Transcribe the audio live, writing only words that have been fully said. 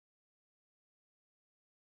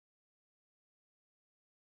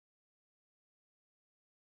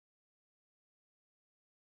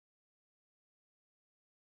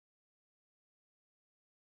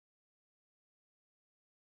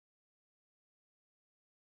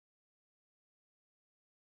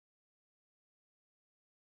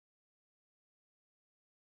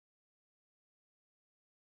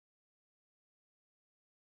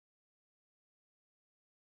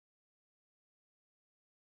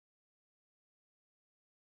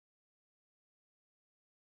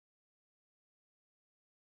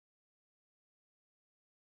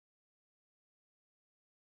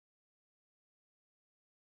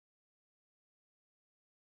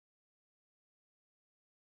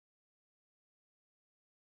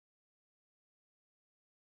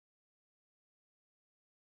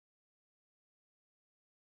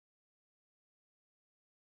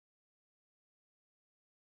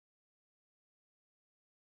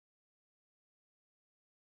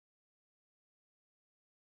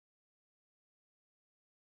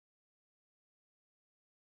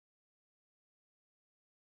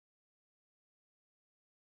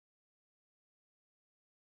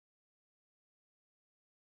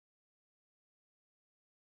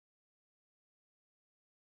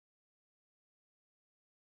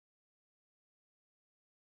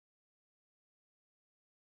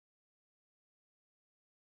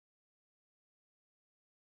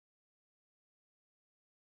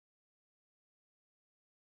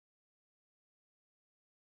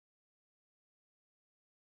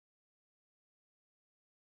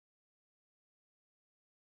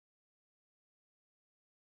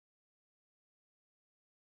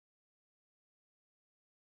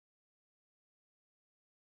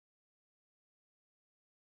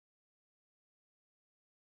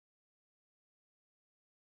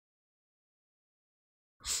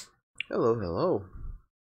Hello, hello,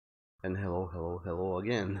 and hello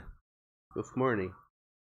again. Good morning,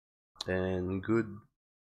 and good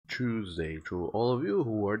Tuesday to all of you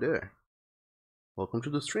who are there. Welcome to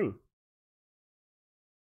the stream.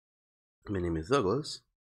 My name is Douglas,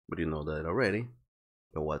 but you know that already.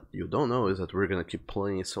 But what you don't know is that we're gonna keep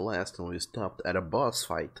playing Celeste, and we stopped at a boss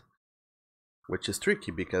fight. Which is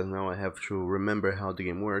tricky because now I have to remember how the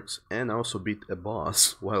game works and also beat a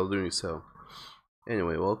boss while doing so.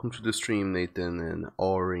 Anyway, welcome to the stream, Nathan and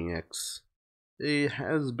Oring X. It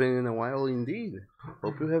has been a while indeed.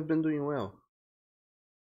 Hope you have been doing well.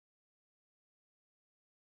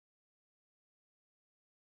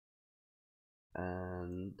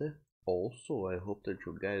 And also, I hope that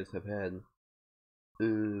you guys have had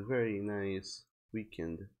a very nice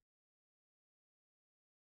weekend.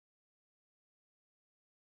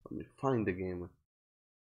 Let me find the game.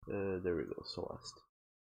 There we go, Celeste.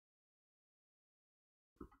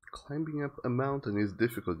 Climbing up a mountain is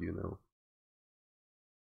difficult, you know.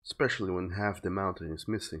 Especially when half the mountain is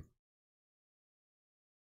missing.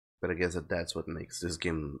 But I guess that's what makes this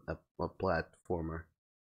game a platformer.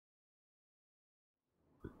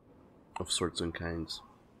 Of sorts and kinds.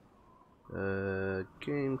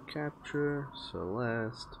 Game capture,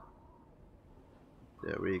 Celeste.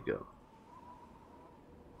 There we go.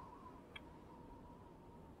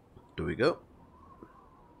 Do we go?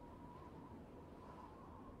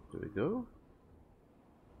 Do we go?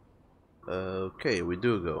 Okay, we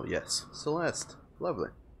do go, yes. Celeste, lovely.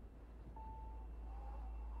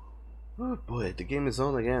 Oh boy, the game is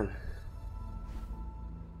on again.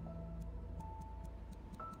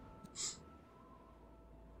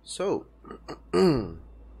 So,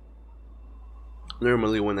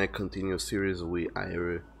 normally when I continue a series, I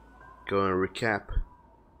go and recap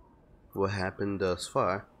what happened thus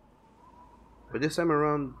far. But this time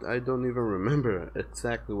around, I don't even remember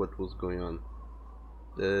exactly what was going on.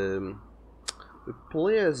 We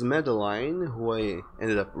play as Madeline, who I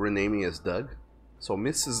ended up renaming as Doug. So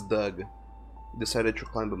Mrs. Doug decided to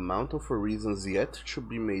climb a mountain for reasons yet to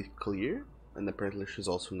be made clear, and apparently she's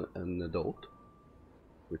also an adult,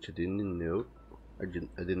 which I didn't know. I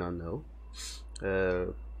did not know.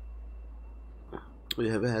 We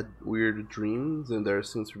have had weird dreams, and there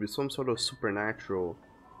seems to be some sort of supernatural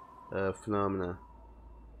phenomena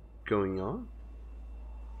going on.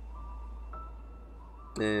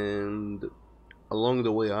 And along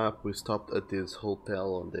the way up, we stopped at this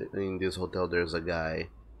hotel. In this hotel, there's a guy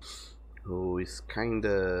who is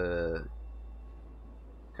kinda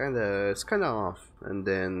off, and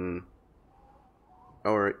then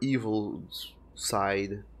our evil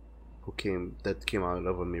side, came out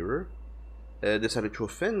of a mirror, decided to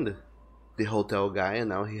offend the hotel guy, and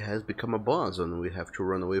now he has become a boss, and we have to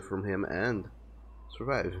run away from him and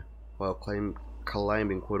survive while climbing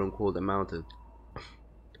quote unquote a mountain.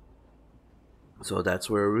 So that's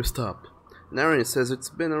where we stopped. Naren says it's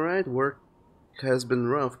been alright, work has been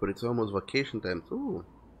rough, but it's almost vacation time. Ooh,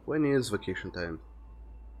 when is vacation time?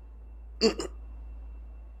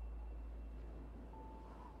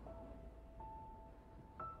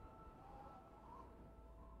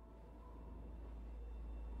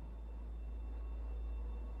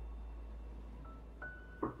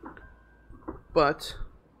 But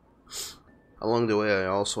along the way I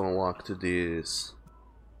also unlocked this.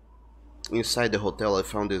 Inside the hotel I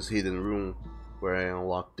found this hidden room where I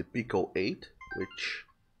unlocked the Pico 8, which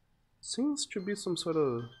seems to be some sort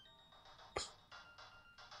of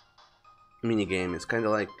mini game. It's kind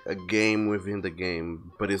of like a game within the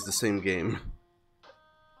game, but it's the same game.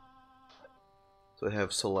 So I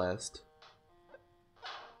have Celeste.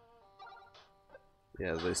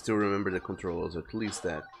 Yes, I still remember the controls, at least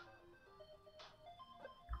that.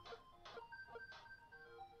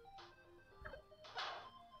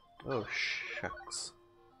 Oh shucks.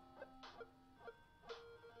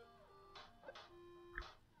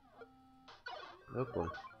 Oh boy.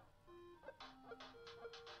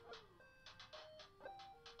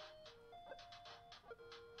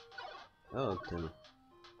 Oh damn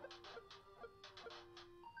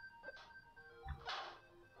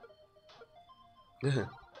it.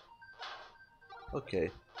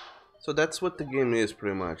 Okay. So that's what the game is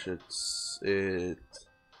pretty much. It's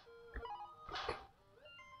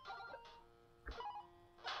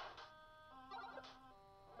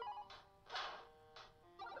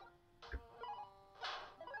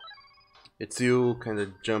you kind of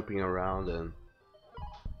jumping around, and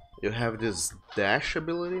you have this dash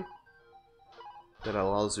ability that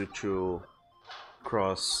allows you to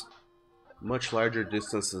cross much larger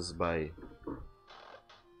distances by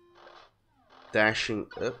dashing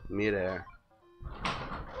up mid-air.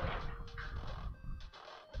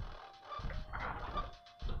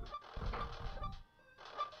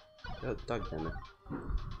 Oh, dog damn it.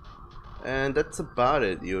 And that's about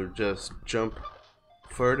it. You just jump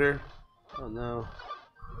further. Oh no.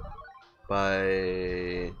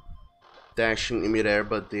 By dashing in midair,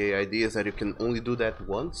 but the idea is that you can only do that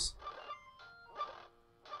once.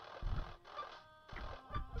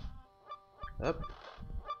 Up.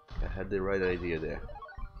 I had the right idea there.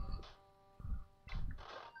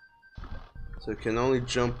 So you can only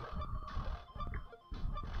jump.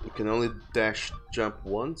 You can only dash jump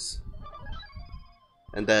once.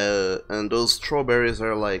 And those strawberries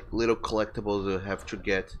are like little collectibles you have to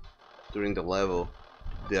get during the level.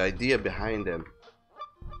 The idea behind them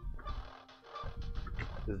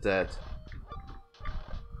is that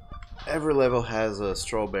every level has a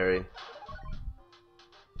strawberry.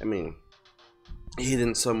 I mean,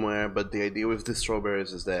 hidden somewhere, but the idea with the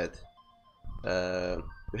strawberries is that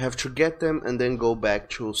you have to get them and then go back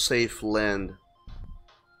to safe land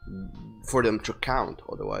for them to count,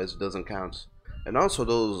 otherwise it doesn't count. And also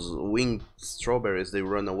those winged strawberries, they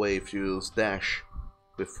run away if you use dash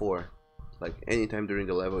before. Like anytime during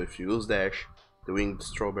the level, if you use dash, the winged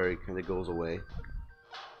strawberry kinda goes away.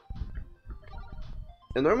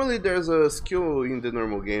 And normally there's a skill in the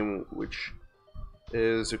normal game which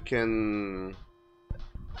is you can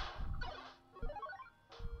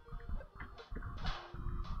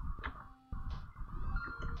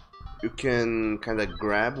kinda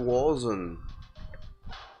grab walls and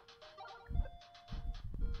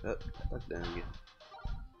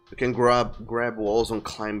you can grab walls and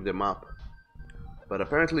climb them up. But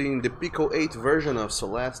apparently in the Pico 8 version of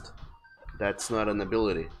Celeste, that's not an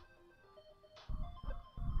ability.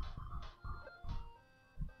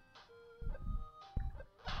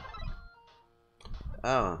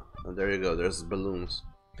 Ah, oh, there you go, there's balloons.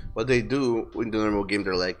 What they do in the normal game,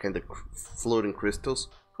 they're like kind of floating crystals.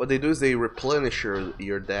 What they do is they replenish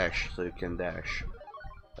your dash, so you can dash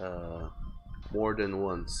more than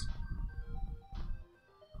once.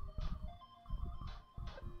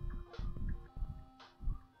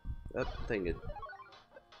 Dang it.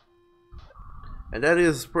 And that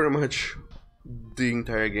is pretty much the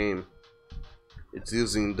entire game. It's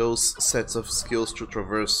using those sets of skills to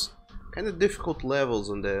traverse kind of difficult levels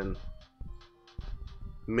and then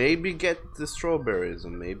maybe get the strawberries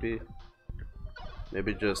and maybe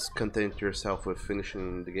just content yourself with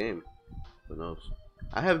finishing the game. Who knows?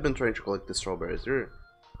 I have been trying to collect the strawberries. They're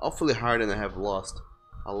awfully hard and I have lost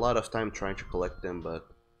a lot of time trying to collect them, but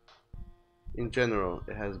in general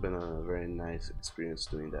it has been a very nice experience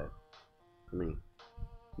doing that. I mean,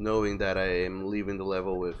 knowing that I am leaving the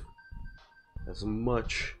level with as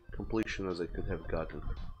much completion as I could have gotten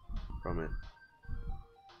from it.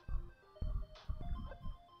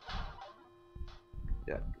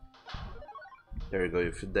 Yeah. There you go,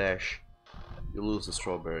 if you dash, you lose the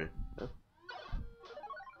strawberry. Yep.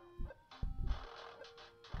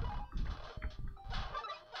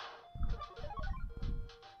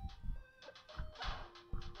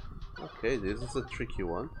 Okay, this is a tricky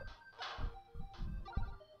one.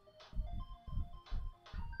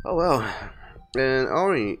 Oh well. And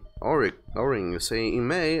Auring is saying, in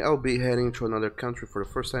May I'll be heading to another country for the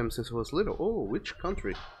first time since I was little. Oh, which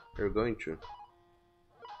country are you going to?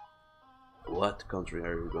 What country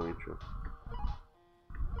are you going to?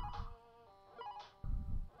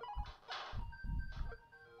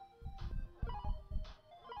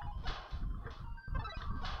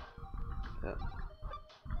 Yeah.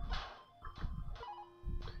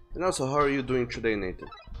 And also, how are you doing today, Nathan?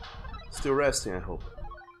 Still resting, I hope.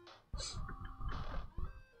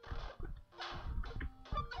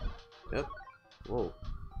 Yep. Whoa.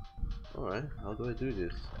 Alright, how do I do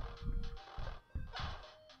this?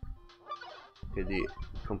 Okay, the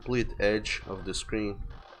complete edge of the screen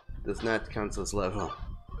does not count as level.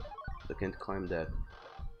 I can't climb that.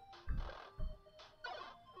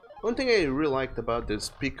 One thing I really liked about this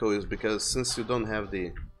Pico is because since you don't have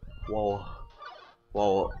the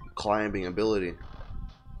wall climbing ability,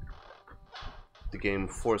 the game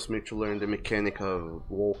forced me to learn the mechanic of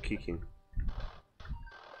wall kicking.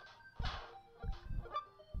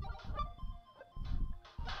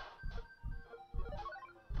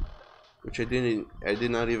 Which I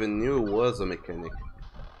did not even knew was a mechanic.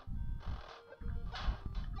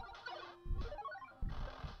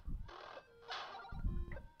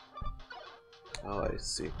 Oh, I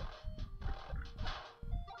see.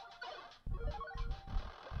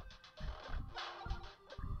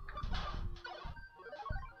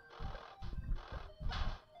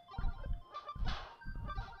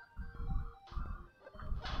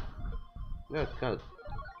 Yeah, God.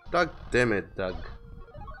 Doug, damn it, Doug.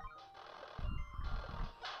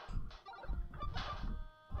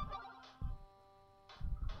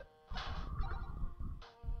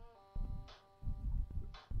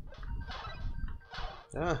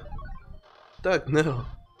 Ah, Doug, no.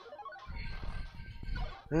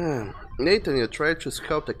 Nathan, you tried to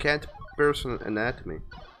sculpt a cat person anatomy.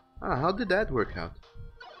 Ah, how did that work out?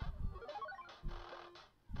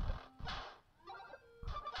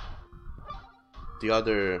 The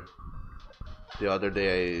other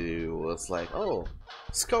day I was like, oh,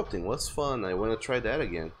 sculpting was fun, I want to try that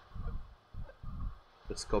again.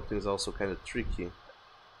 But sculpting is also kind of tricky,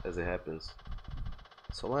 as it happens.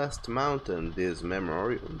 Celeste Mountain, this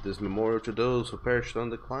memorial to those who perished on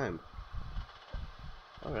the climb.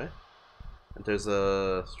 Alright. And there's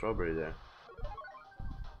a strawberry there.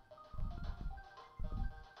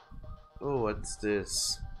 Oh, what's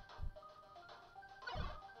this?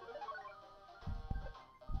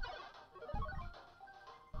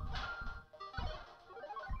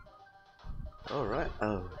 Alright.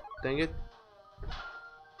 Oh, dang it.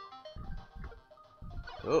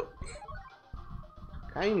 Oh.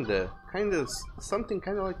 Kinda, something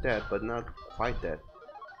kinda like that, but not quite that.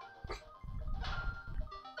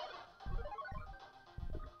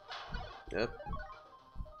 Yep.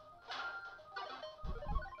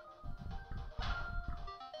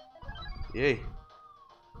 Yay.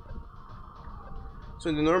 So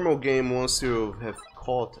in the normal game, once you have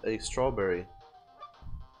caught a strawberry,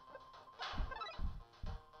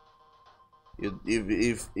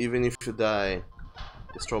 even if you die,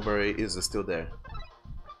 the strawberry is still there.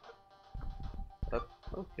 Up.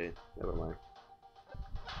 Okay, never mind.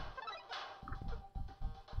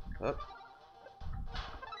 Up.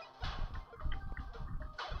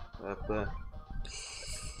 Up.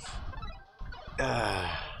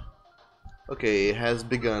 Okay, it has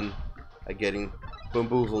begun. I'm getting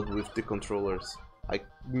bamboozled with the controllers. I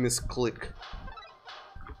misclick.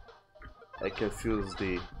 I confuse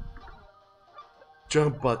the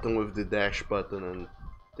jump button with the dash button and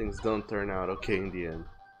things don't turn out okay in the end.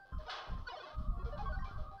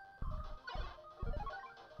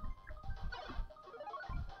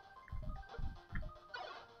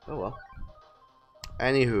 Oh well.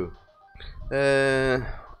 Anywho,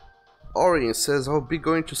 Orion says I'll be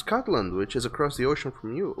going to Scotland, which is across the ocean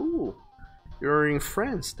from you. Ooh, you're in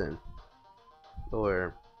France then?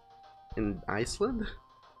 Or in Iceland?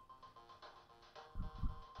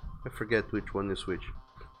 I forget which one is which.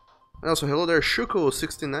 And also, hello there,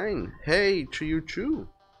 Shuko69. Hey to you too.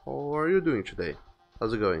 How are you doing today?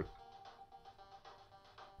 How's it going?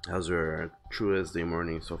 How's your Tuesday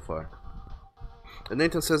morning so far? And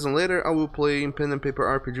Nathan says, and later I will play in pen and paper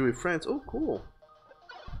RPG with friends. Oh, cool.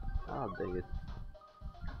 Ah, dang it.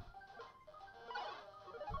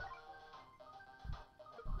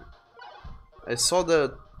 I saw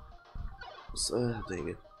that. Dang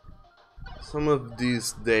it. Some of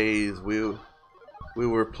these days we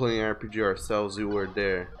were playing RPG ourselves. We were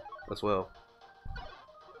there as well.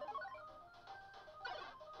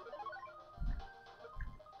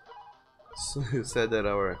 So you said that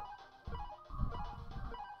our.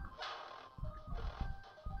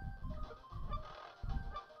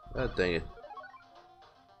 Oh, dang it.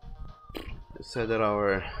 You said that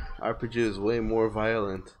our RPG is way more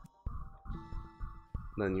violent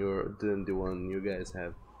than the one you guys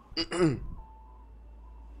have.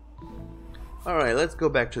 Alright, let's go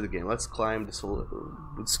back to the game. Let's climb this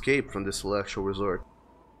escape from the Celestial Resort.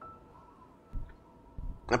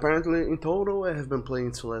 Apparently, in total, I have been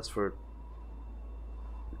playing Celeste for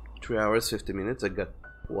 3 hours 50 minutes. I got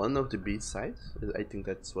one of the B-sides. I think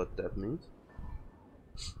that's what that means.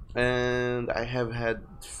 And I have had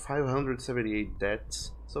 578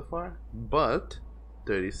 deaths so far, but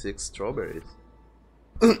 36 strawberries.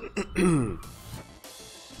 Oh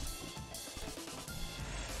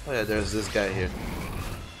yeah, there's this guy here.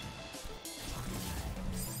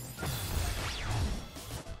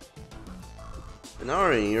 And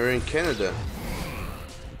Ari, you're in Canada.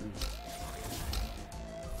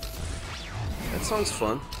 That sounds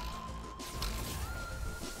fun.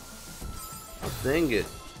 Oh, dang it.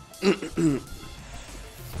 Yeah.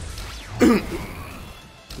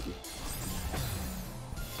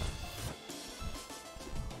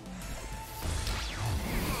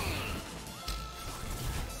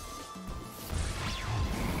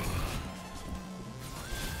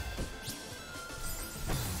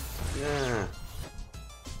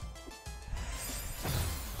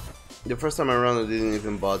 The first time around I didn't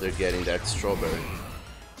even bother getting that strawberry.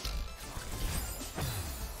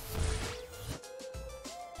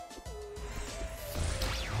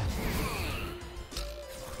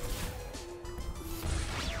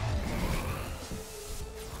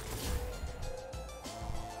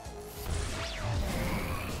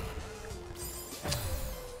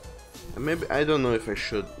 Maybe, I don't know if I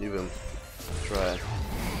should even try.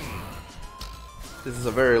 This is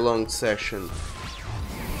a very long session.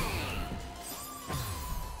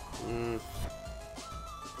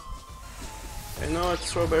 I know it's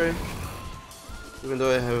strawberry, even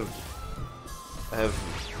though I have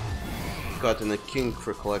gotten a kink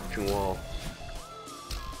for collecting wall.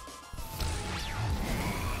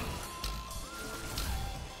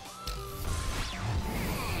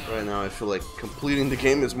 Right now I feel like completing the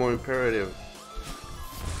game is more imperative.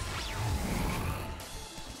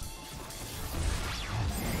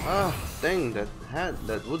 Ah, dang, that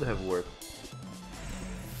would have worked.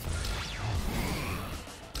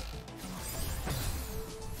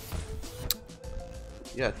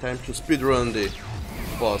 Yeah, time to speedrun the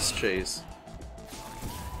boss chase.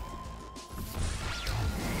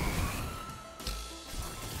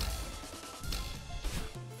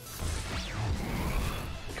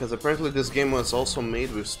 Because apparently this game was also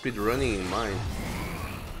made with speedrunning in mind.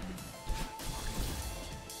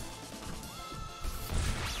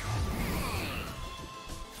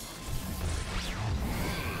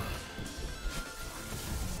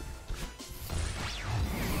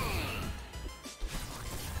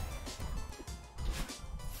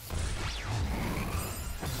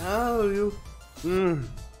 How you?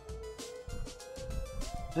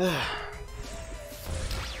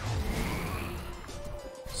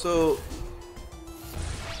 So,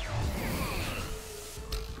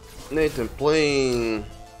 Nathan, playing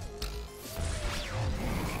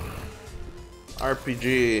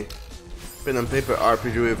RPG, pen and paper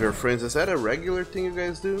RPG with your friends, is that a regular thing you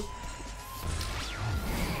guys do?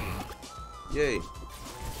 Yay.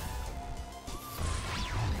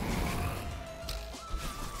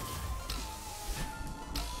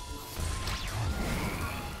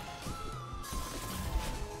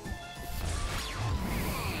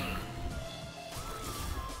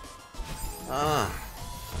 Ah.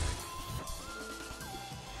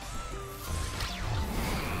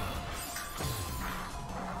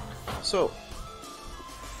 So,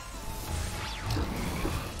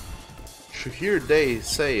 to hear they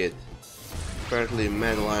say it, apparently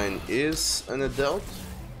Madeline is an adult,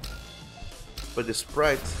 but the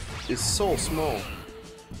sprite is so small.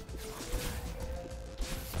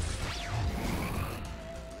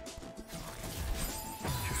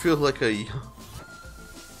 She feels like a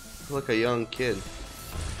young kid.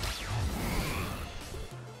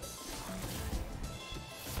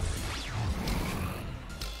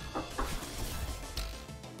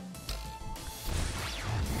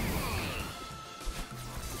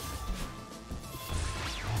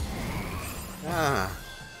 Ah,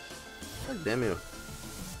 god damn you,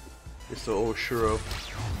 Mr. Oshiro.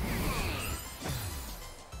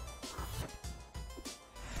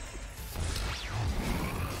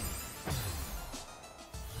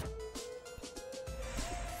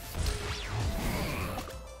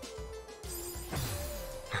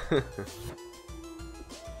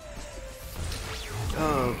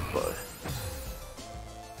 Oh boy.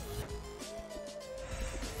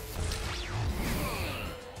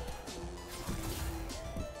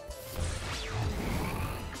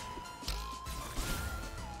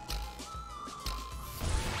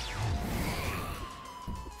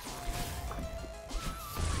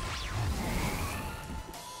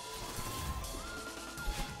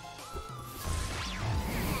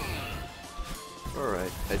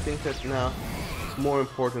 Alright, I think that now it's more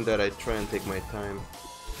important that I try and take my time.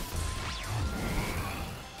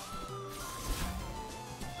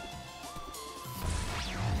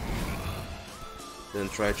 Then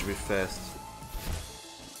try to be fast.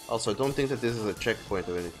 Also, I don't think that this is a checkpoint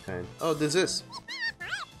of any kind. Oh, this is!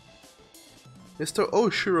 Mr.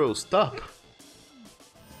 Oshiro, stop!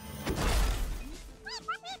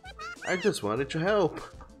 I just wanted to help!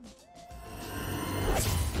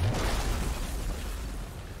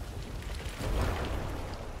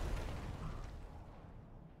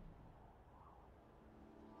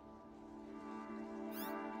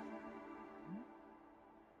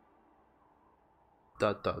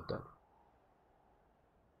 Dot dot dot.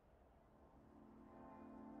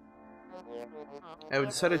 I've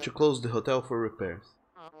decided to close the hotel for repairs.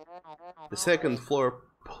 The second floor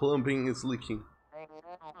plumbing is leaking.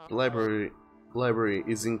 The library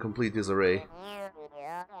is in complete disarray.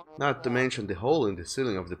 Not to mention the hole in the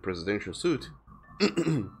ceiling of the presidential suite.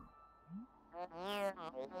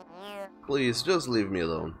 Please, just leave me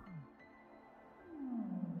alone.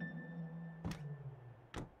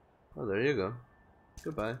 Oh, there you go.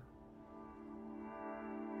 Goodbye.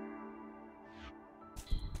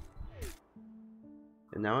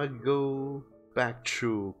 And now I go back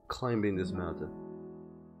to climbing this mountain.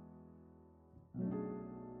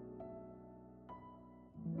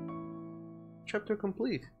 Chapter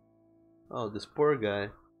complete. Oh, this poor guy.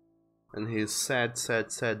 And his sad,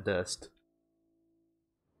 sad, sad dust.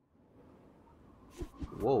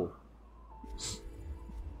 Whoa.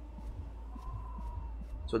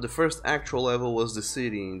 So the first actual level was the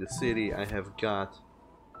city. In the city I have got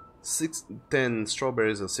 10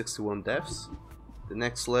 strawberries and 61 deaths. The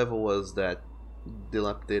next level was that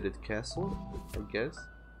dilapidated castle, I guess,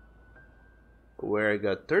 where I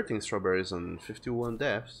got 13 strawberries and 51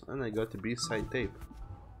 deaths, and I got the B-side tape.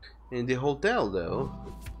 In the hotel though,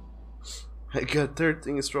 I got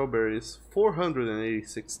 13 strawberries,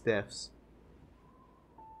 486 deaths.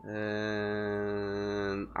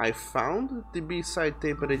 And I found the B-side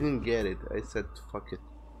tape, but I didn't get it. I said fuck it.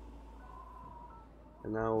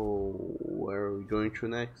 And now, where are we going to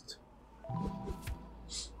next?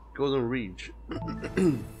 Golden Ridge.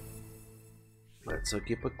 Let's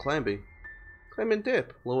keep on climbing. Climb and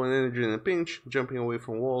dip. Low on energy in a pinch. Jumping away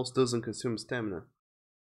from walls doesn't consume stamina.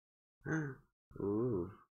 Ooh.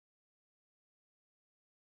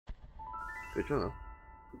 Good to know.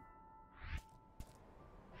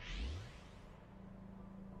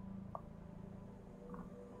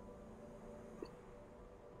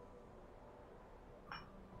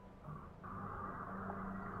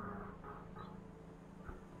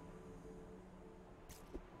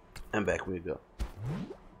 And back we go.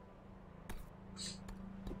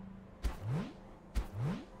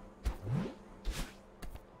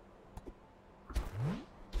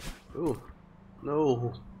 Oh,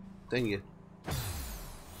 no. Dang it.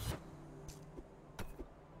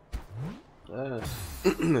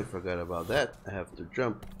 I forgot about that. I have to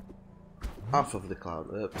jump off of the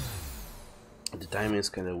cloud up. The timing is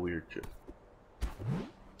kind of weird too.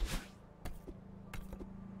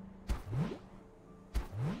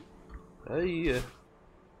 Hey,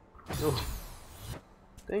 no.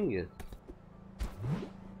 Dang it.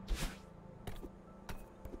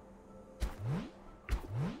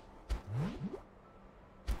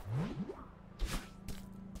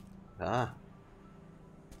 Ah.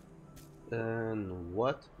 And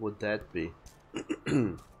what would that be?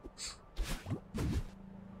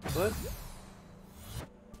 What?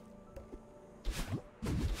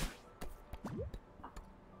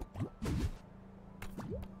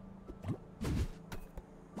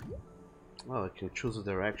 Oh, I can choose a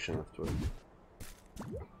direction afterward.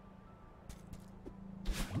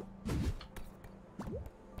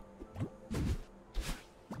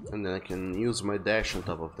 And then I can use my dash on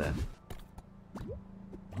top of that.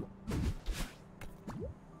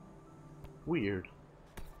 Weird,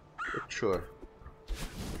 but sure.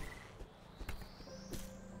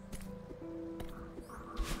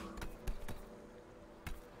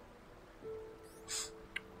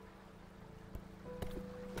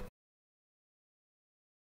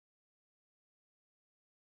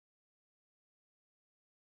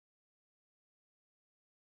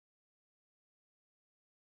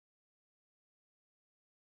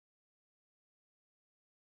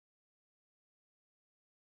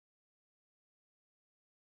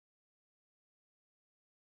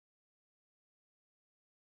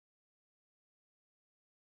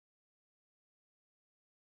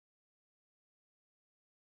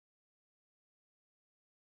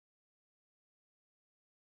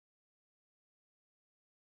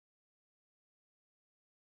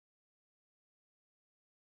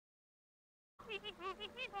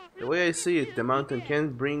 The way I see it, the mountain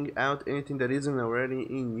can't bring out anything that isn't already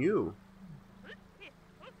in you.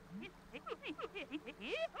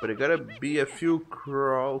 But it gotta be a few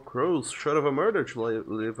crows short of a murder to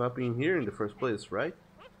live up in here in the first place, right?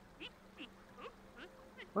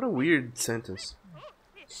 What a weird sentence.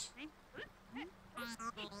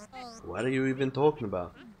 What are you even talking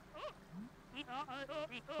about?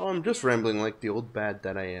 Oh, I'm just rambling like the old bat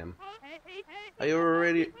that I am. Are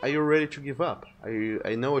you ready to give up?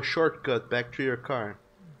 I know a shortcut back to your car.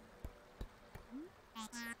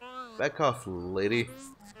 Back off, lady.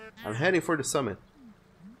 I'm heading for the summit.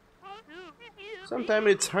 Sometimes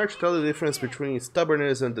it's hard to tell the difference between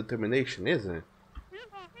stubbornness and determination, isn't it?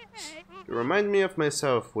 You remind me of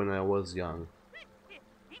myself when I was young.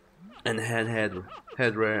 And had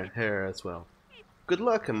hair as well. Good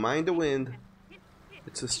luck and mind the wind.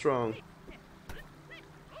 It's strong.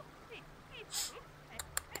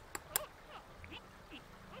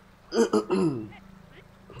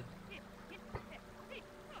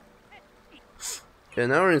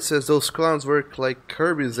 And Aaron says those clowns work like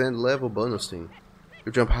Kirby's end level bonus thing.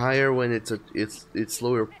 You jump higher when it's at its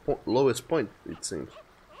lowest point, it seems.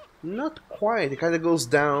 Not quite. It kind of goes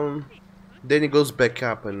down, then it goes back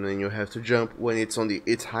up, and then you have to jump when it's on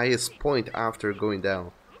its highest point after going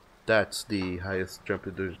down. That's the highest jump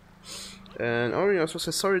you do. And Ori also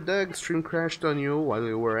says, sorry Doug, stream crashed on you while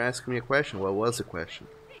you were asking me a question. What was the question?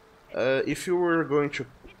 If you were going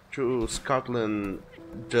to Scotland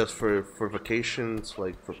just for vacations,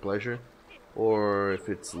 like for pleasure, or if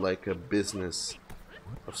it's like a business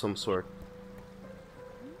of some sort.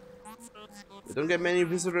 You don't get many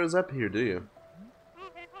visitors up here, do you?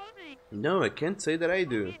 No, I can't say that I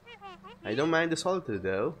do. I don't mind the solitude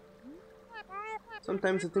though.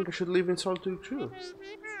 Sometimes I think I should live in solitude too.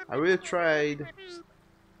 I really tried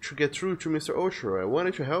to get through to Mr. Oshiro. I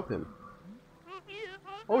wanted to help him.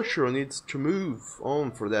 Oshiro needs to move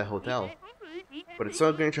on for that hotel. But it's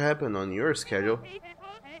not going to happen on your schedule.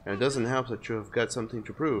 And it doesn't help that you have got something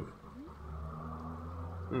to prove.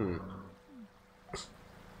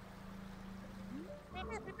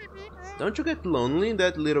 Don't you get lonely in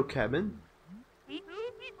that little cabin?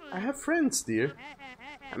 I have friends, dear.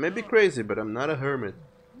 I may be crazy, but I'm not a hermit.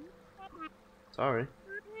 Sorry.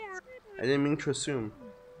 I didn't mean to assume.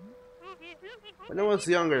 When I was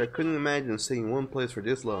younger, I couldn't imagine staying in one place for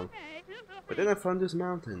this long. But then I found this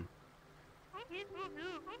mountain.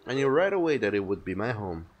 I knew right away that it would be my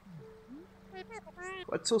home.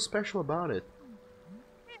 What's so special about it?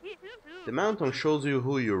 The mountain shows you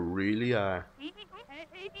who you really are.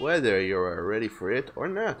 Whether you are ready for it or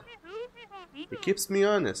not. It keeps me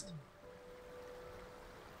honest.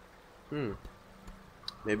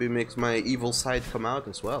 Maybe it makes my evil side come out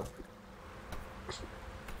as well.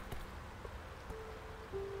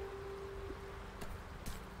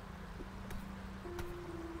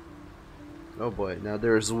 Oh boy, now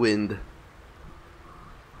there's wind.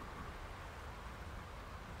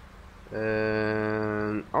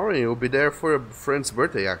 And Ori will be there for a friend's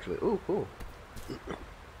birthday actually. Oh, cool.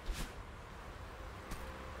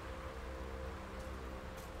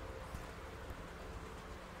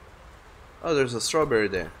 Oh, there's a strawberry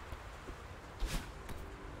there.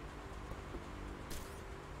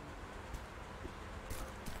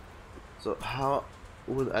 So how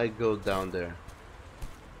would I go down there?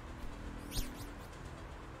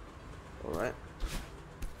 Alright.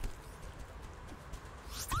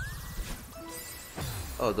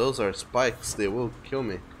 Oh, those are spikes. They will kill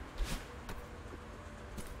me.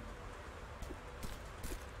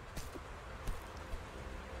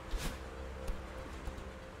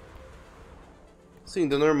 See, in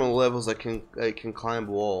the normal levels I can climb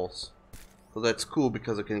walls. So that's cool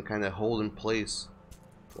because I can kind of hold in place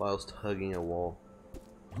whilst hugging a wall.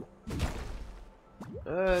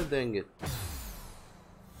 Dang it.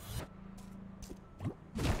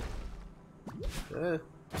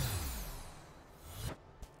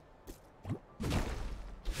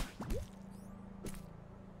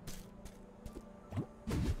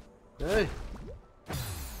 Hey.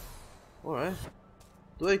 Alright.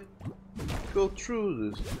 Do I go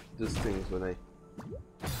through these things when I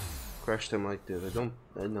crash them like this?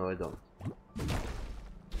 I know I don't.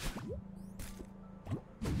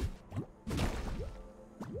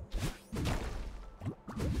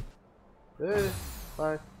 Hey,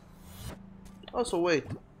 bye. Also, wait.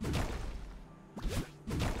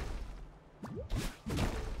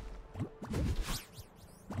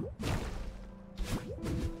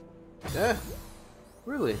 Yeah,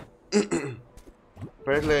 really.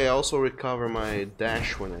 Apparently I also recover my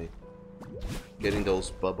dash when I get in those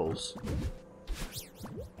bubbles.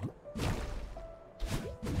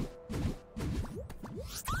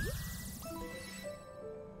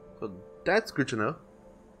 So that's good to know.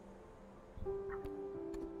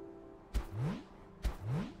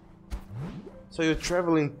 So you're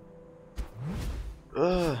traveling...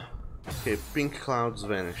 okay, pink clouds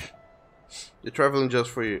vanish. You're traveling just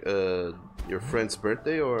for your friend's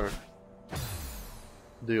birthday, or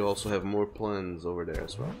do you also have more plans over there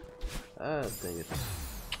as well? Ah, dang it.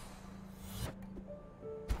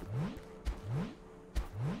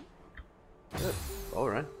 Yep,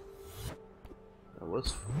 alright. That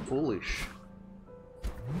was foolish.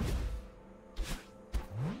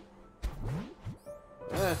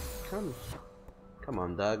 Ah, come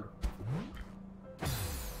on, Doug.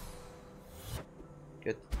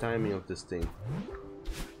 Get the timing of this thing.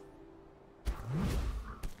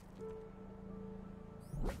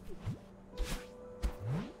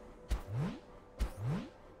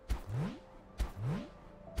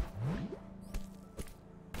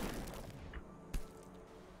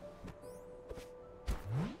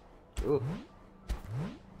 Ooh.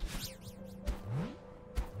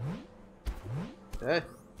 Hey.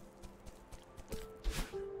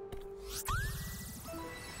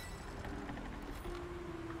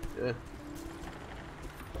 Yeah.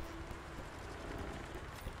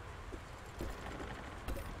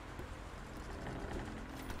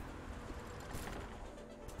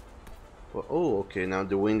 Oh, okay, now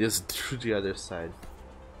the wind is to the other side.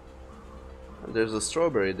 And there's a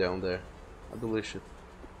strawberry down there. How delicious.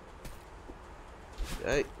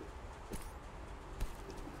 Hey.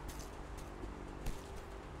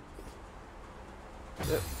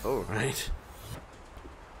 Yep, alright.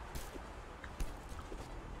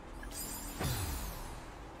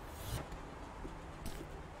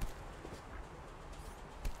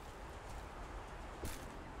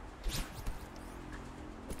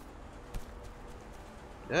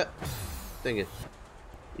 Yeah, dang it.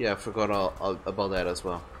 Yeah, I forgot all about that as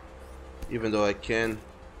well. Even though I can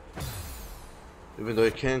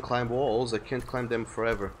climb walls, I can't climb them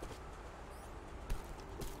forever.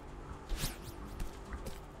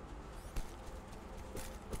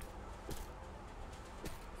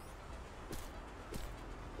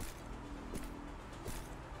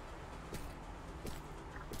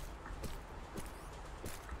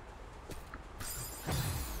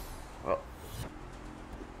 Oh.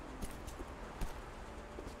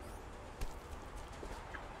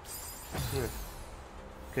 Yeah.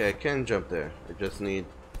 Okay, I can jump there. I just need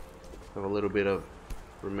to have a little bit of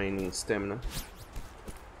remaining stamina.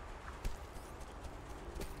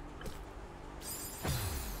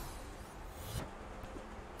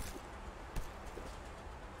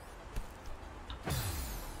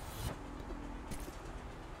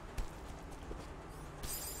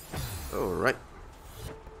 Alright.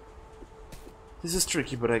 This is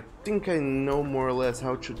tricky, but I think I know more or less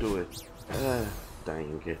how to do it.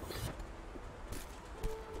 Dang it.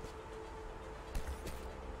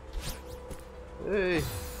 Hey.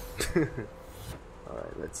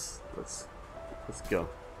 Alright, let's go.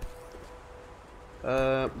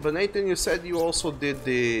 But Nathan, you said you also did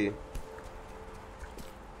the...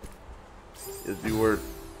 You were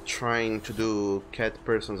trying to do cat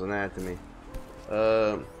person's anatomy.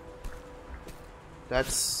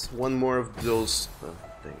 That's one more of those...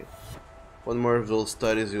 dang it. One more of those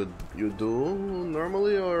studies you do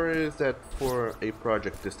normally, or is that for a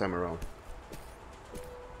project this time around?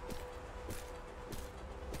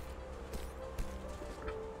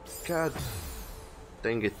 God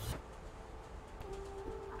dang it.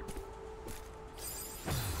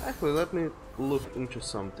 Actually, let me look into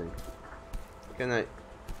something. Can I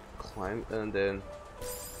climb and then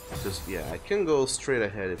just... yeah, I can go straight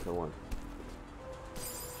ahead if I want.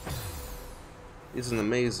 Isn't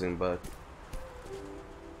amazing, but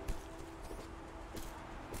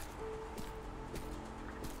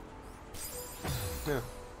yeah.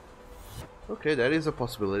 Okay, that is a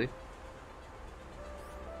possibility.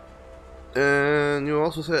 And you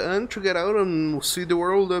also said, and to get out and see the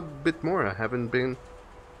world a bit more. I haven't been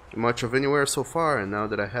much of anywhere so far, and now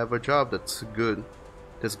that I have a job that's good,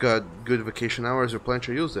 that's got good vacation hours, I plan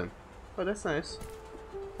to use them. Oh, that's nice.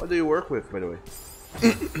 What do you work with, by the way?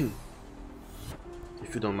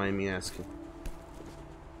 If you don't mind me asking.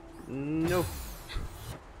 No.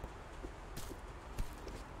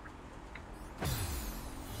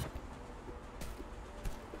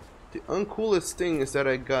 The uncoolest thing is that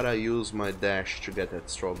I gotta use my dash to get that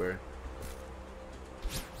strawberry.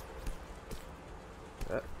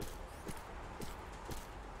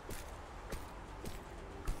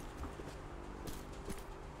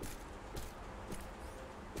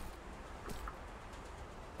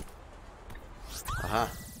 Aha.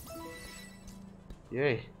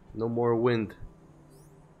 Yay, no more wind.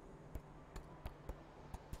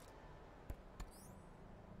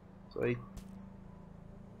 So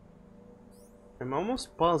I'm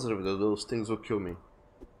almost positive that those things will kill me.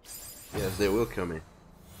 Yes, they will kill me.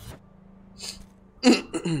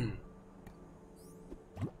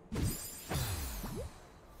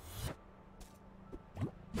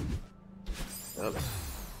 Yep.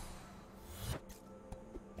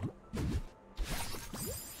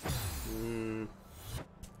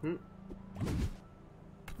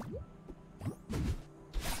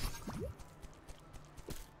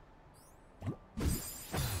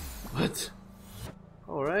 What?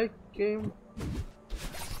 Alright, game.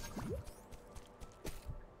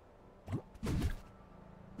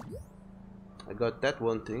 I got that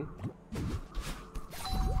one thing.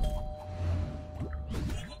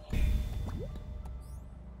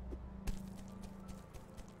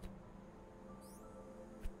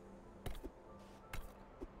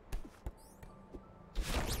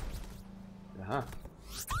 Aha.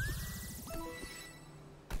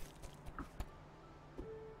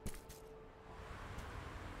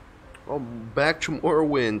 Oh, back to more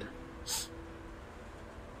wind.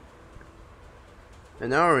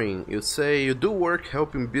 And Aurin, you say you do work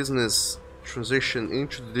helping business transition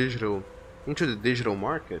into the digital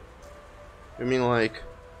market. You mean like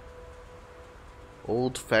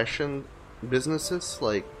old-fashioned businesses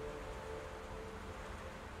like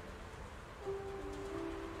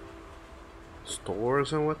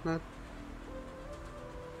stores and whatnot.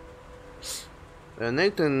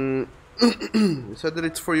 Nathan, you said that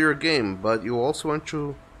it's for your game, but you also want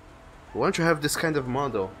to have this kind of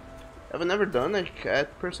model. Have I never done a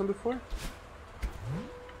cat person before?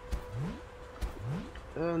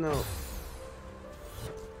 Oh no.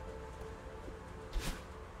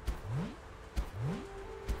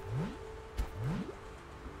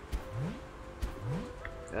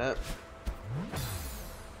 Yeah.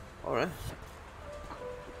 Alright.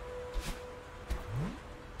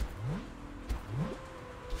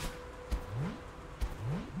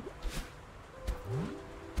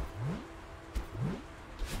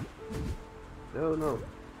 No, no.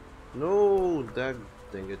 No, dang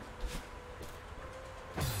it.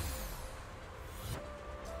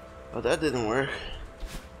 Oh, that didn't work.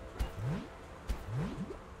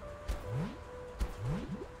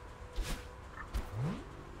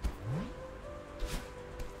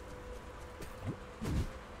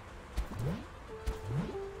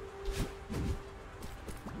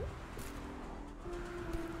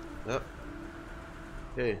 Yep.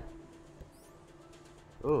 Okay.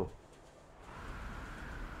 Oh.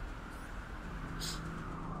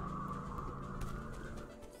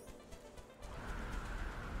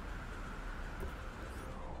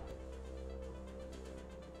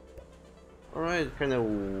 Alright, kind of.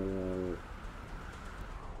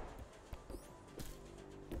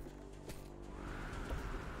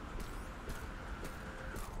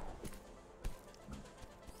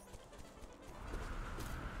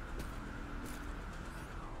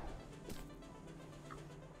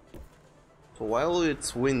 So while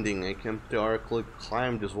it's winding, I can theoretically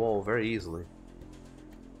climb this wall very easily.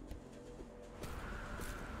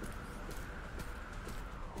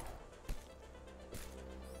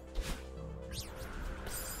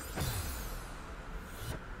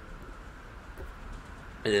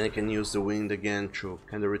 And then I can use the wind again to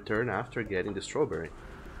kind of return after getting the strawberry.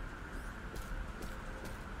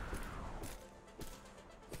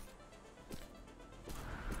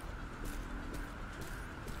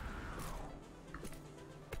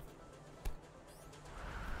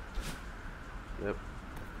 Yep.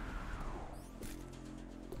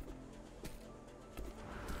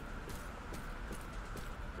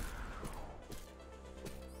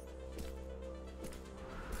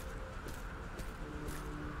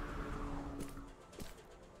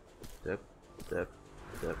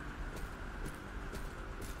 Yep.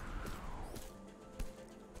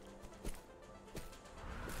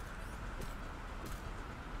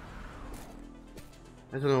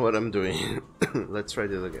 I don't know what I'm doing. Let's try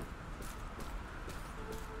this again.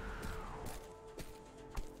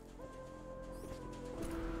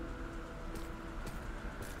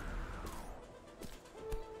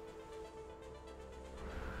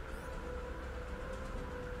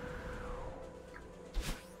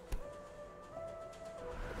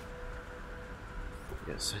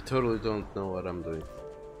 Yes, I totally don't know what I'm doing.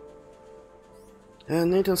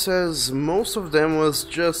 And Nathan says, most of them was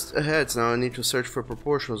just heads. Now I need to search for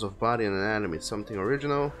proportions of body and anatomy. Something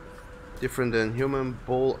original, different than human,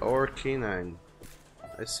 bull, or canine.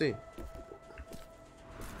 I see.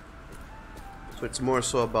 So it's more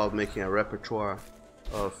so about making a repertoire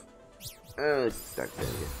of... a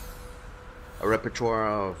repertoire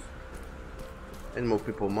of animal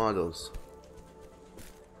people models.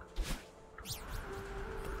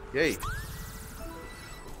 Yay!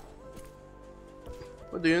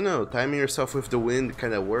 What do you know? Timing yourself with the wind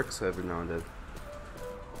kinda works every now and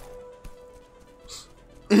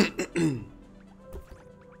then.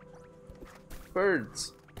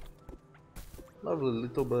 Birds! Lovely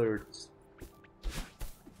little birds.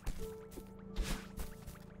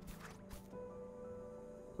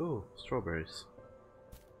 Oh, strawberries.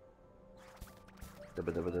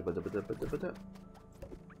 Dabba dabba dabba dabba dabba dabba dabba.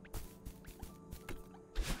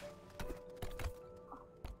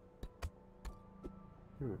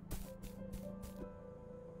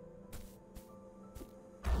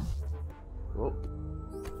 Whoa.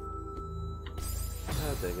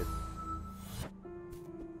 Ah, dang it.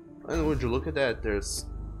 And would you look at that, there's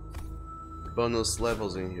bonus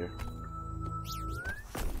levels in here.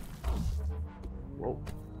 Whoa.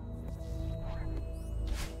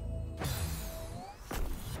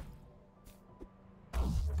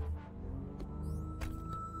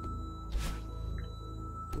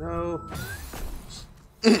 No.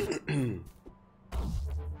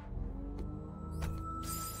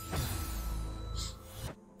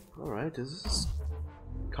 Alright, this is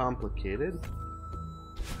complicated.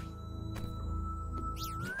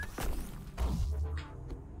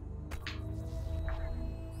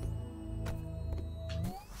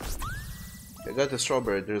 I got the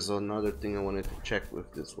strawberry. There's another thing I wanted to check with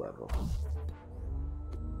this level.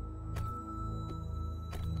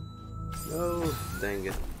 Oh, dang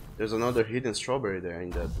it. There's another hidden strawberry there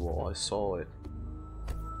in that wall. I saw it.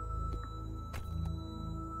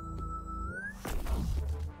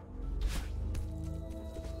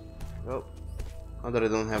 Oh, now that I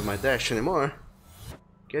don't have my dash anymore,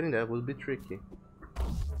 getting that will be tricky.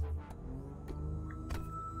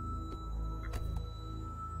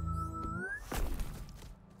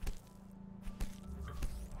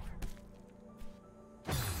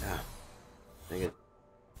 Ah, dang it.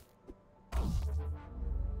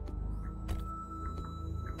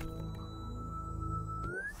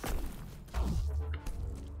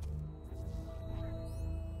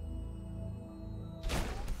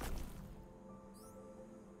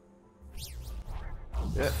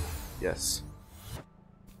 Yeah, yes.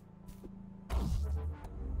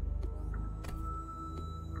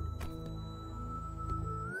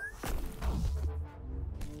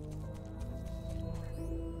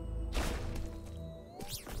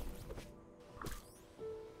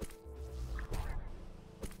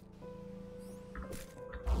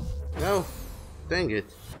 No, dang it.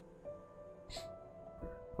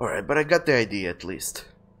 Alright, but I got the idea at least.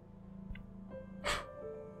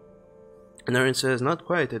 And Aaron says, not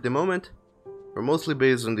quite at the moment. We're mostly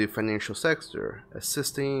based on the financial sector,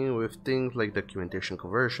 assisting with things like documentation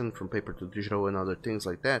conversion from paper to digital and other things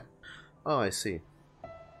like that. Oh, I see.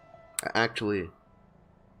 Actually,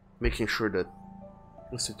 making sure that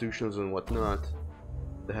institutions and whatnot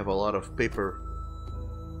that have a lot of paper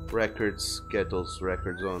records get those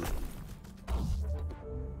records on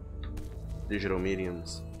digital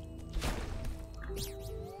mediums.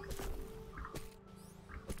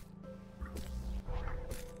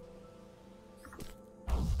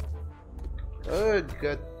 Oh,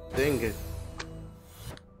 god dang it.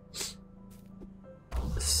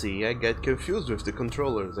 See, I get confused with the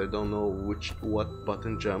controllers. I don't know what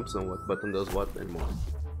button jumps and what button does what anymore.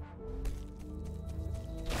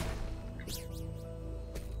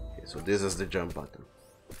 Okay, so this is the jump button.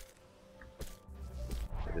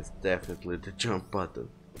 It is definitely the jump button.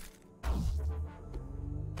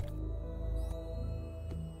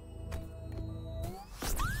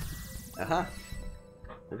 Aha!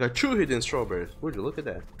 I got 2 hidden strawberries. Would you look at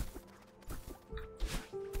that?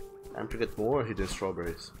 Time to get more hidden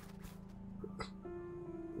strawberries.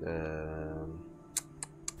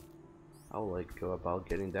 How will I go about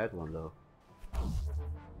getting that one though?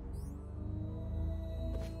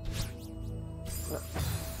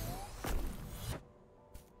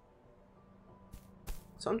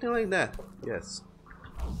 Something like that, yes.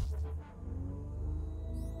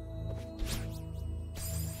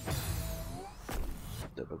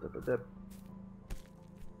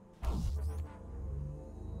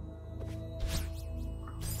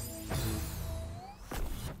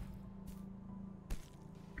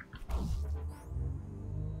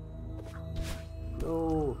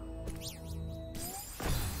 No.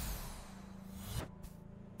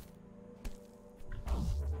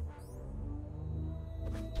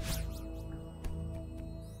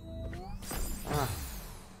 Ah.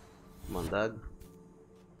 Come on, Doug.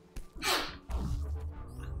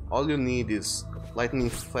 All you need is lightning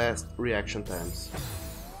fast reaction times.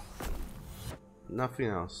 Nothing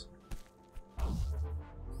else.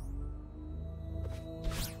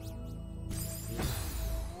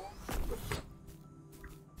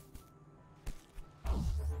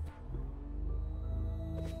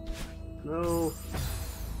 No.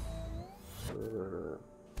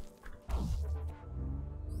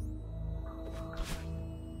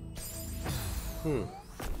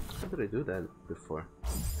 How did I do that before?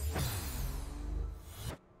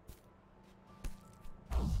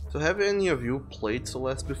 So have any of you played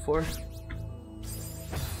Celeste before?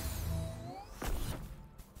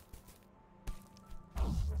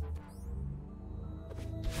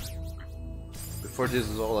 Before this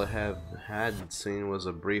is all I have had seen was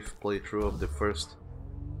a brief playthrough of the first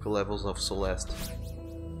few levels of Celeste,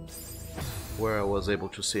 where I was able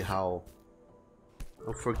to see how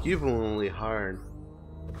unforgivably hard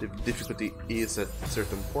the difficulty is at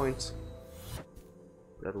certain points.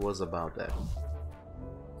 That was about that.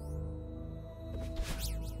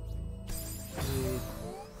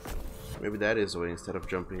 Maybe that is the way. Instead of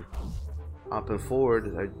jumping up and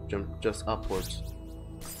forward, I jump just upwards.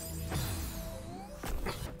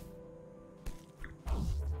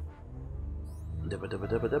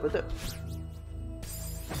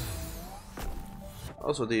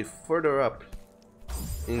 Also, the further up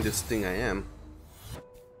in this thing I am,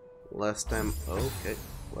 less time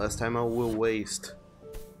I will waste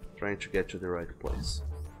trying to get to the right place.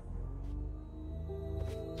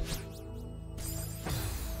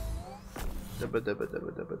 Dabba dabba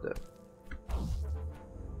dabba dabba dab.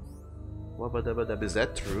 Wabba dabba dab. Is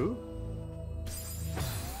that true?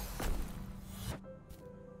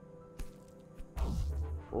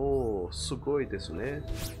 Oh, sugoi desu ne.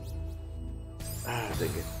 Ah, dang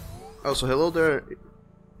it. Oh, so hello there,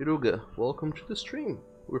 Iruga. Welcome to the stream.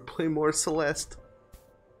 We're playing more Celeste.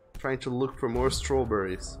 Trying to look for more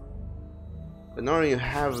strawberries. But now you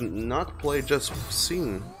have not played, just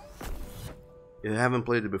seen. You haven't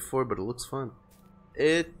played it before, but it looks fun.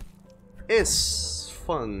 It is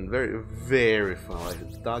fun. Very, very fun.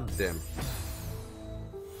 Like, dog them.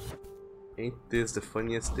 Ain't this the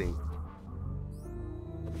funniest thing?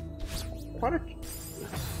 Quite a...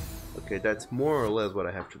 Okay, that's more or less what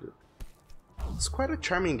I have to do. It's quite a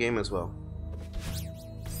charming game as well.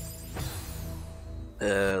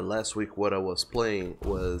 Last week what I was playing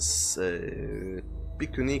was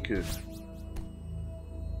Pikuniku.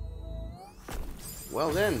 Well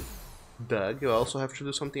then, Doug, you also have to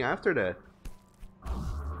do something after that.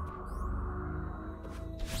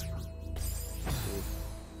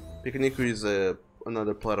 Pikuniku is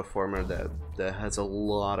another platformer that has a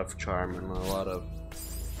lot of charm and a lot of,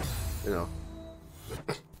 you know,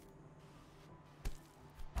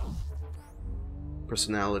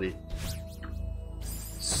 personality.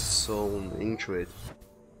 So into it,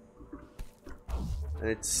 and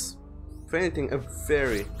it's, if anything, a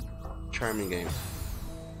very charming game.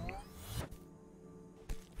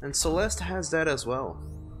 And Celeste has that as well.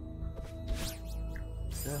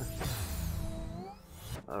 Yeah.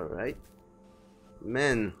 Alright.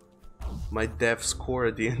 Man, my death score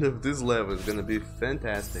at the end of this level is gonna be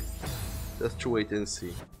fantastic. Just wait and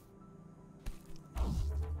see.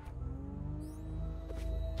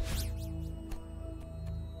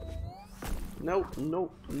 No,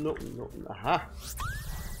 no, no, no. Aha!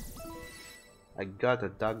 I got a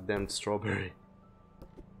goddamn strawberry.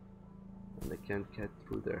 And I can't get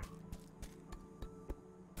through there.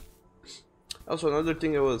 Also, another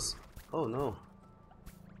thing I was... Oh no.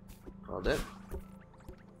 All that.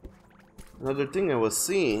 Another thing I was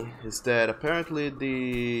seeing is that apparently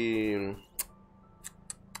the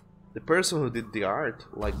person who did the art,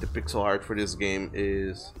 like the pixel art for this game,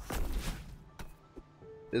 is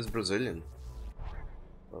Brazilian.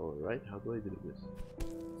 Alright, how do I do this?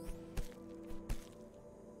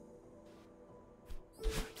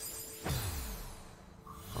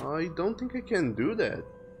 I don't think I can do that.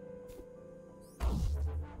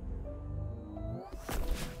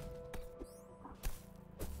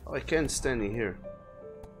 Oh, I can't stand in here.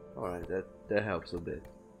 Alright, that helps a bit.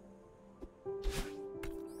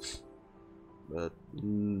 But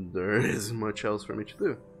there isn't much else for me to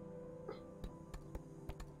do.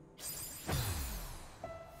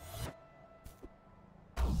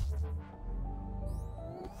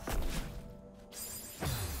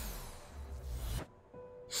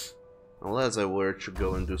 Unless I were to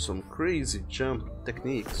go and do some crazy jump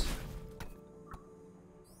techniques.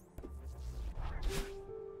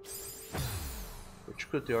 Which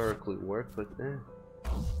could theoretically work, but eh.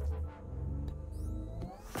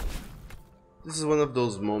 This is one of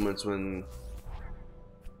those moments when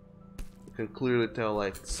you can clearly tell,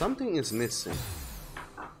 like, something is missing.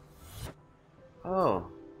 Oh.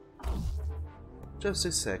 Just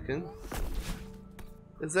a second.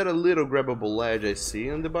 Is that a little grabbable ledge I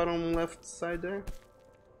see on the bottom left side there?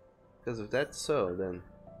 Because if that's so, then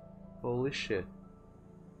holy shit.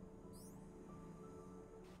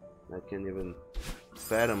 I can't even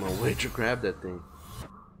fathom a way to grab that thing.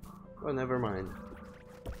 Well, never mind.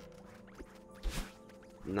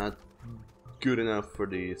 Not good enough for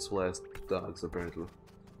the Celeste dogs, apparently.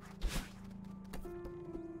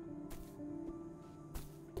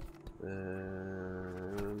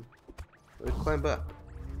 We climb up.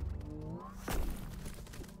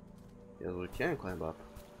 Yes, we can climb up.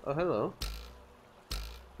 Oh, hello.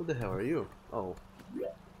 Who the hell are you? Oh.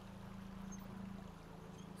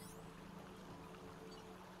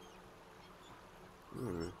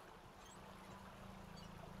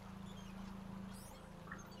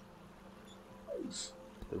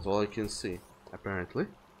 That's all I can see, apparently.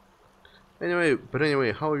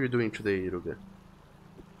 Anyway, how are you doing today, Iruga?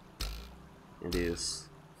 It is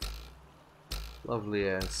lovely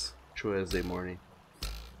as Tuesday morning.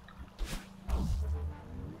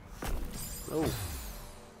 Oh.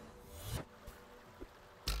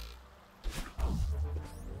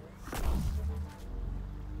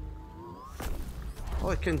 Oh,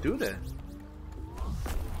 I can do that.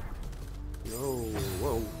 No,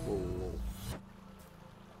 whoa, whoa, whoa.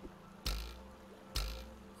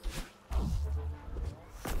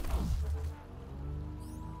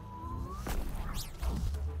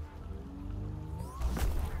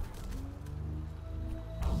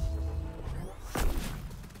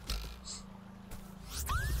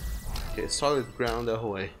 Okay, solid ground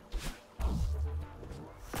ahoy.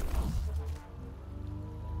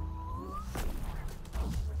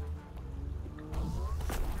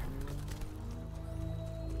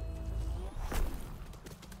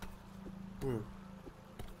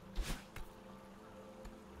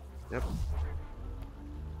 Yep.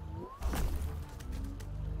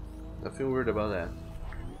 Nothing weird about that.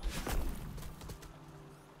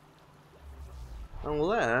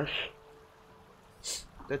 Unless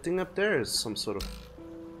that thing up there is some sort of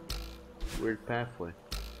weird pathway.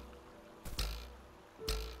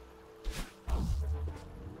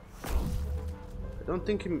 I don't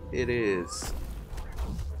think it is,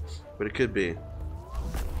 but it could be.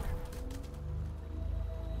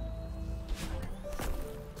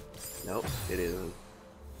 Nope, it isn't.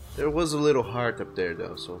 There was a little heart up there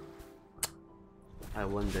though, so I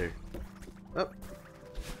wonder. Oh,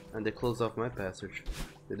 and they closed off my passage.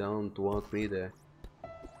 They don't want me there.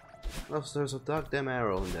 Oh, so there's a goddamn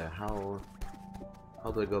arrow in there. How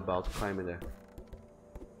do I go about climbing there?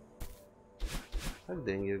 How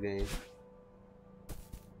dang you, game.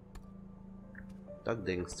 Duck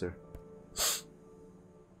dingster.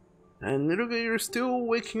 And little guy, you're still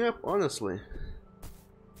waking up, honestly.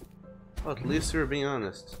 Well, at least you're being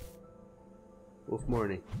honest. Wolf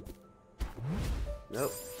morning.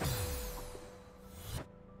 Nope.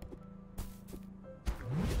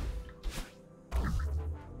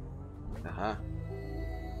 Aha.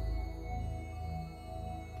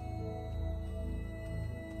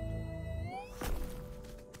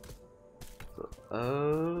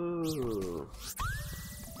 Oh.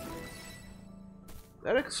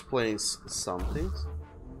 That explains some things.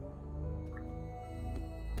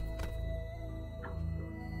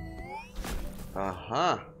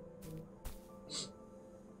 Aha.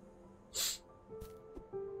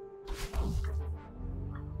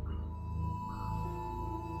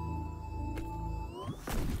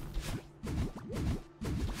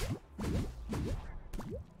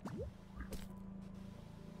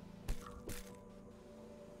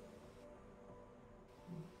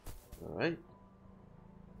 Alright.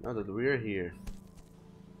 Now that we're here,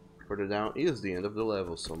 further down is the end of the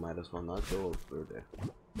level, so might as well not go over there.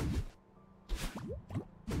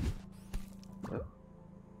 Yep.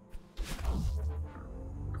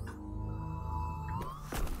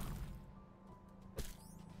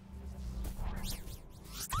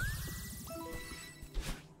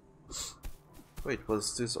 Wait,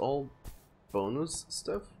 was this all bonus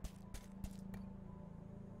stuff?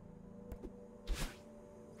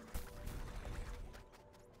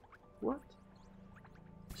 What?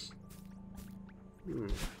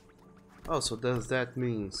 Oh, so does that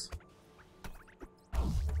means?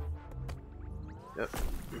 Yep.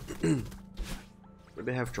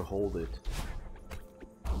 Maybe I have to hold it.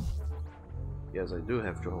 Yes, I do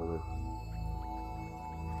have to hold it.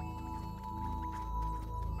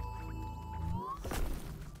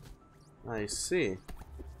 I see.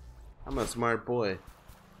 I'm a smart boy.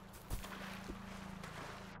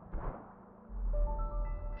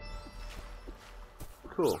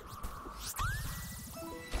 Cool.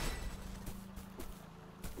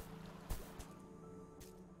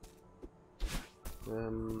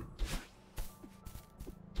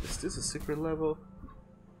 Is this a secret level?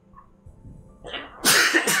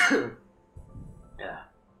 Yeah.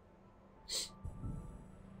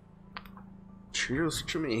 Cheers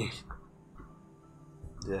to me.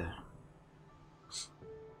 Yeah.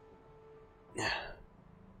 Yeah.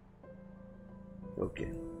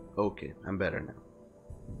 Okay. Okay, I'm better now.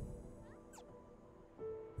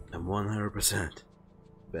 I'm 100%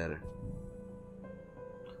 better.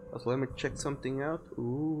 Also, let me check something out.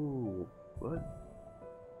 Ooh, what?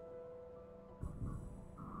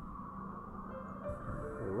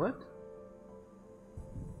 Wait, what?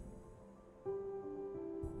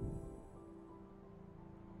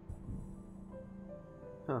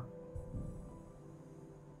 Huh.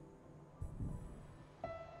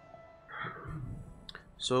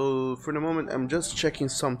 So for the moment, I'm just checking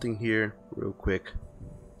something here real quick.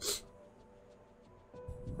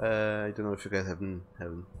 I don't know if you guys haven't.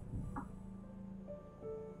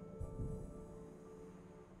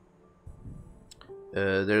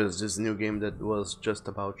 There's this new game that was just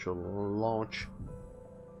about to launch.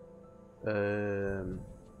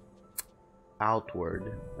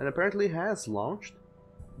 Outward, and apparently has launched.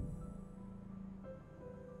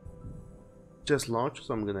 Just launched,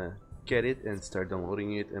 so I'm gonna get it and start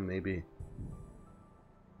downloading it and maybe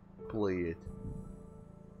play it.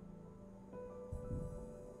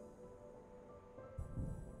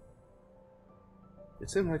 It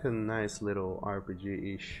seems like a nice little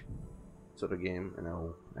RPG-ish sort of game,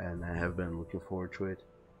 and I have been looking forward to it.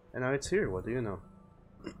 And now it's here, what do you know?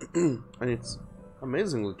 And it's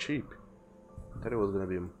amazingly cheap. I thought it was gonna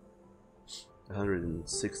be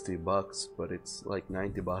 160 bucks, but it's like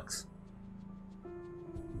 90 bucks.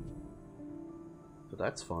 So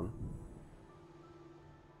that's fun.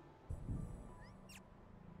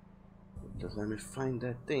 Just let me find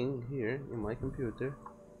that thing here in my computer,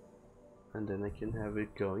 and then I can have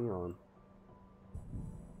it going on.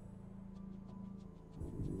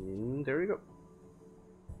 There we go.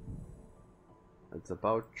 It's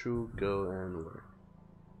about to go and work.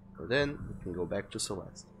 So then we can go back to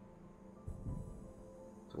Celeste.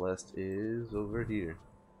 Celeste is over here.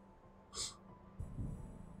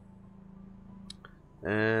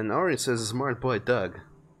 And Ori says, smart boy Doug.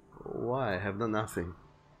 Why? I have done nothing.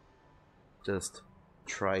 Just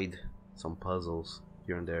tried some puzzles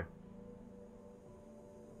here and there.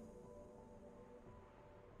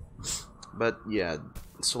 But yeah,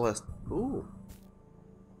 Celeste. Ooh.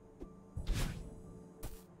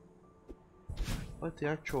 What the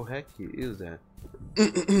actual heck is that?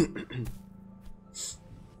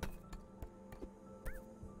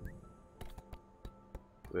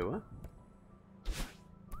 Wait, what?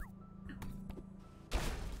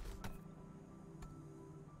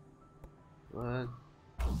 What?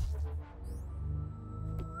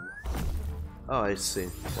 Oh, I see.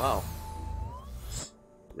 Wow.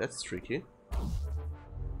 That's tricky.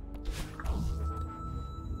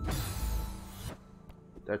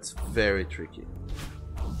 That's very tricky.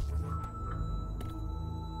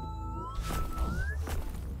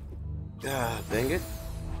 Ah, dang it.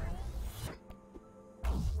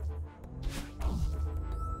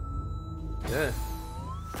 Yeah.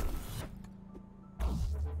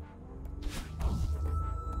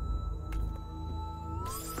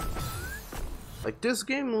 Like, this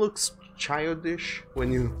game looks childish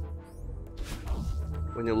when you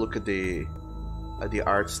look at the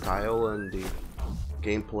art style and the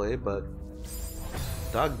gameplay, but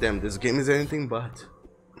dog damn, this game is anything but.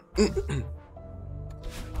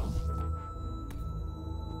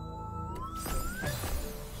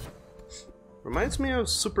 Reminds me of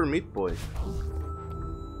Super Meat Boy,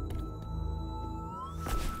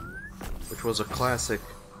 which was a classic.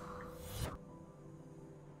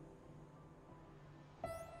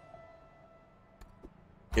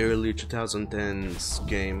 Early 2010s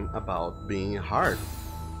game about being hard.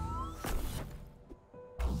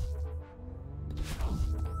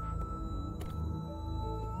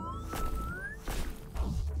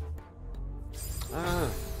 Ah,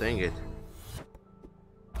 dang it.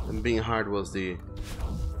 And being hard was the